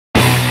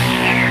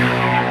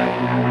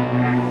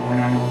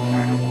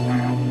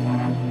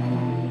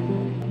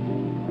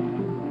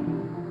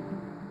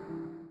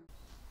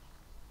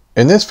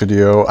In this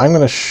video, I'm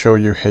going to show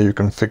you how you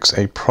can fix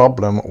a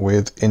problem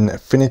with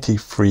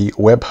InfinityFree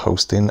Web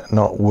Hosting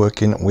not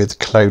working with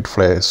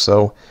Cloudflare.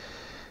 So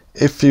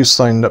if you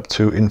signed up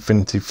to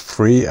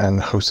InfinityFree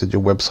and hosted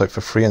your website for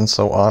free and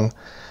so on,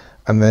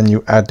 and then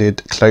you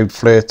added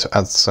Cloudflare to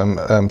add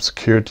some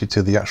security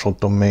to the actual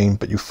domain,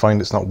 but you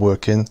find it's not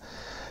working,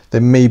 there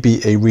may be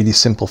a really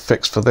simple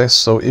fix for this.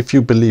 So if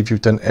you believe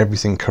you've done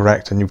everything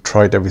correct and you've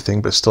tried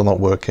everything but it's still not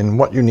working,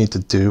 what you need to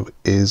do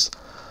is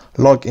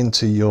log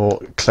into your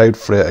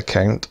Cloudflare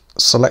account,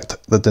 select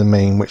the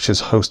domain which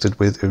is hosted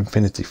with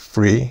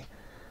InfinityFree,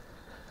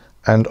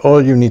 and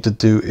all you need to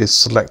do is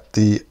select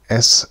the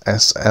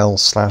SSL/TLS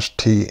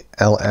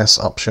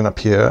option up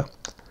here.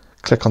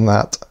 Click on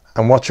that,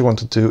 and what you want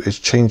to do is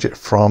change it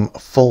from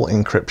full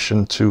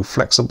encryption to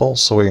flexible,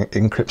 so it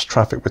encrypts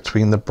traffic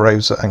between the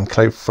browser and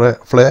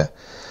Cloudflare.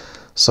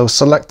 So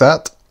select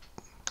that.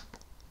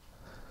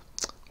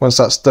 Once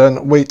that's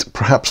done, wait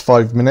perhaps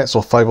 5 minutes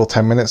or 5 or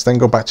 10 minutes, then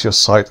go back to your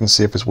site and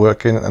see if it's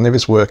working. And if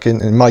it's working,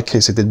 in my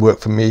case it did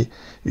work for me,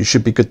 you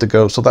should be good to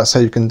go. So that's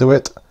how you can do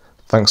it.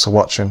 Thanks for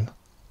watching.